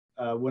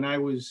when I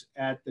was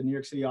at the New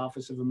York City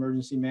Office of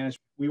Emergency Management,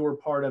 we were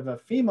part of a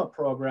FEMA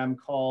program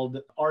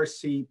called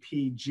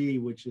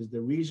RCPG, which is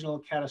the Regional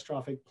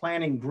Catastrophic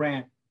Planning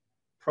Grant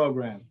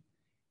Program.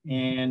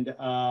 And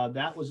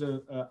that was,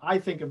 I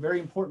think, a very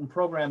important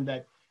program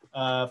that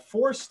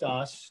forced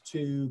us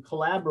to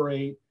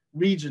collaborate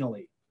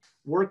regionally.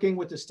 Working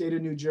with the state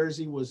of New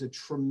Jersey was a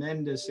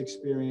tremendous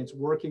experience,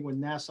 working with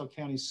Nassau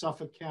County,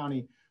 Suffolk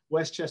County,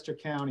 Westchester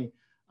County.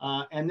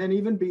 And then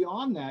even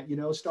beyond that, you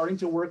know, starting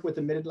to work with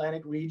the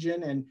Mid-Atlantic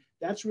region. And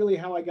that's really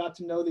how I got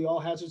to know the All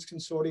Hazards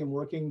Consortium,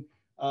 working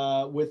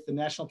with the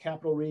National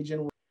Capital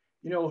Region.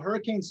 You know,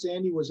 Hurricane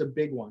Sandy was a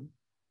big one.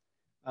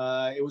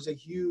 It was a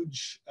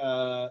huge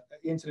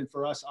incident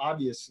for us,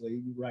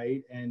 obviously,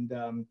 right?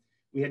 And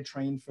we had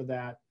trained for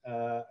that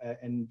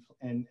and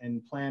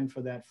planned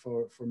for that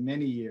for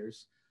many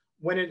years.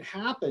 When it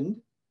happened,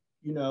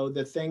 you know,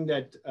 the thing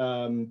that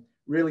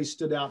really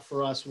stood out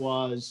for us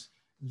was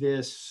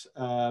this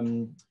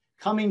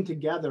coming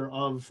together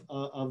of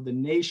the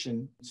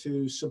nation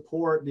to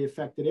support the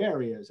affected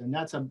areas. And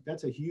that's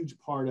a huge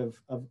part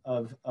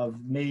of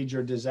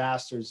major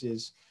disasters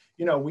is,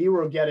 you know, we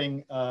were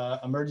getting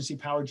emergency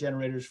power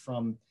generators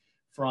from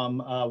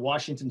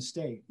Washington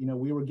State. You know,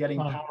 we were getting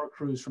power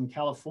crews from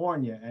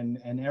California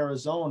and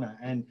Arizona.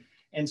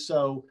 And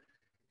so,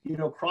 you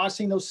know,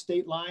 crossing those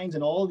state lines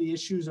and all the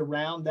issues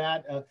around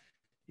that,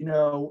 you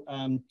know,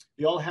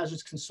 the All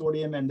Hazards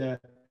Consortium and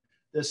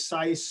the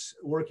SICE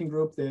working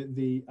group,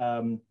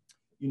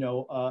 you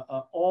know,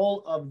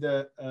 all of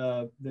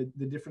the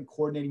different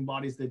coordinating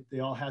bodies that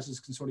the All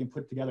Hazards Consortium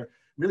put together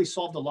really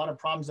solved a lot of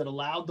problems that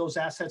allowed those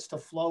assets to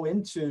flow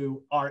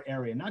into our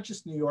area, not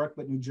just New York,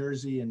 but New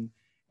Jersey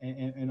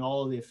and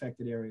all of the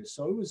affected areas.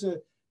 So it was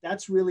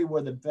that's really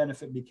where the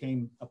benefit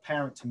became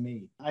apparent to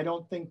me. I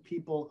don't think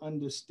people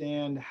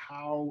understand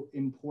how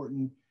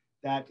important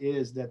that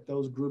is, that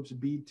those groups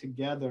be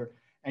together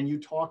and you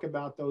talk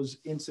about those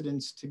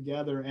incidents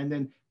together. And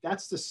then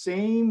that's the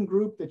same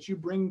group that you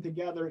bring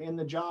together in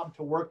the job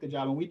to work the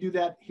job. And we do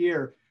that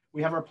here.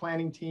 We have our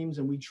planning teams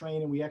and we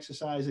train and we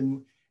exercise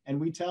and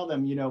we tell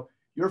them, you know,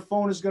 your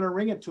phone is going to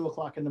ring at 2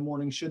 o'clock in the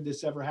morning should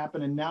this ever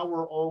happen. And now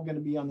we're all going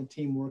to be on the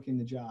team working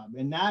the job.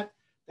 And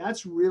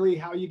that's really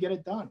how you get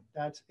it done.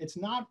 It's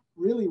not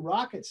really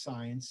rocket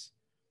science,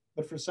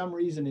 but for some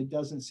reason it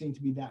doesn't seem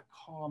to be that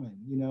common.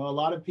 You know, a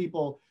lot of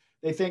people,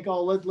 they think,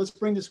 oh, let's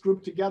bring this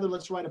group together.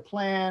 Let's write a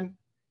plan.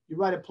 You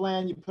write a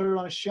plan, you put it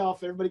on a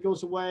shelf, everybody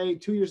goes away.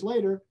 2 years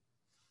later,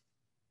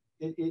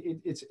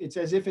 it's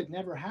as if it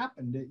never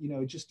happened. You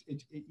know,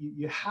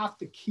 you have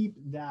to keep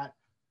that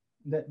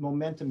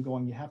momentum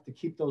going. You have to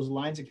keep those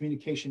lines of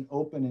communication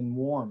open and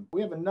warm.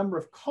 We have a number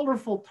of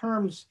colorful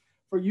terms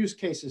for use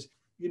cases,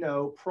 you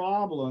know,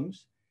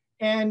 problems,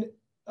 and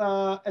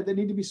that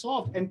need to be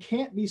solved and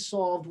can't be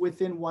solved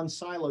within one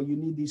silo. You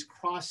need these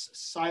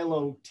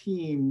cross-silo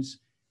teams.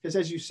 Because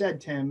as you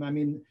said, Tim, I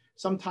mean,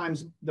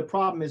 sometimes the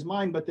problem is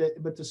mine, but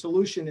the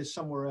solution is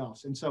somewhere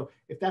else. And so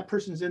if that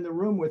person's in the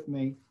room with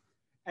me,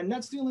 and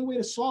that's the only way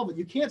to solve it.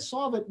 You can't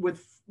solve it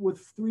with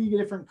 3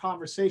 different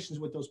conversations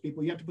with those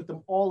people. You have to put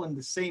them all in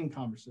the same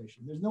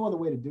conversation. There's no other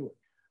way to do it.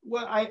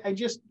 Well, I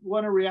just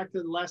want to react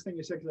to the last thing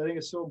you said, because I think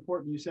it's so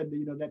important. You said that,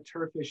 you know, that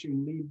turf issue,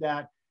 and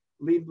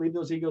leave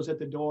those egos at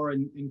the door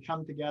and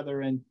come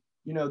together. And,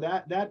 you know,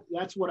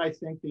 that's what I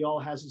think the All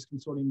Hazards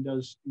Consortium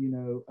does, you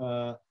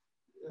know,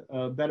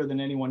 better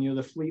than anyone. You know,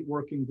 the Fleet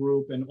Working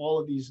Group and all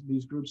of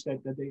these groups that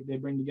they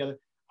bring together.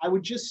 I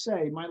would just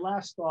say my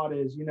last thought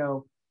is, you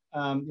know,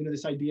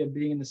 this idea of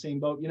being in the same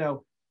boat.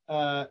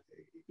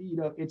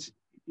 It's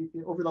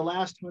over the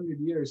last 100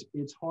 years,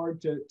 it's hard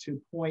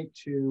to point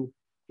to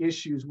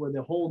issues where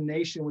the whole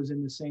nation was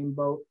in the same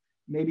boat.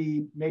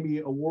 Maybe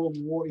a World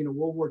War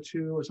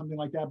II or something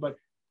like that. But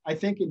I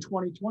think in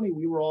 2020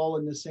 we were all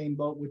in the same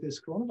boat with this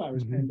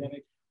coronavirus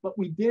pandemic. But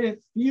we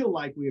didn't feel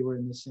like we were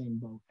in the same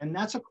boat. And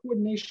that's a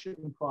coordination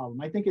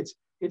problem. I think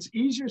it's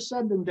easier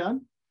said than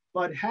done,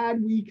 but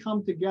had we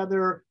come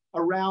together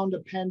around a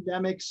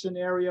pandemic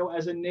scenario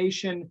as a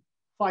nation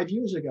 5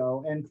 years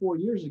ago and 4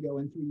 years ago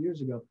and 3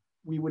 years ago,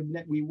 we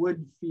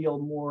would feel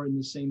more in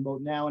the same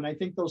boat now. And I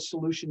think those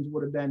solutions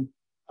would have been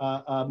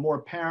more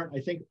apparent.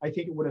 I think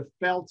it would have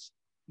felt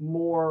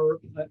more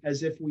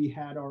as if we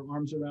had our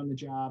arms around the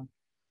job.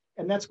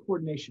 And that's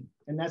coordination.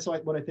 And that's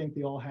what I think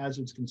the All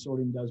Hazards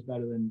Consortium does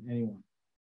better than anyone.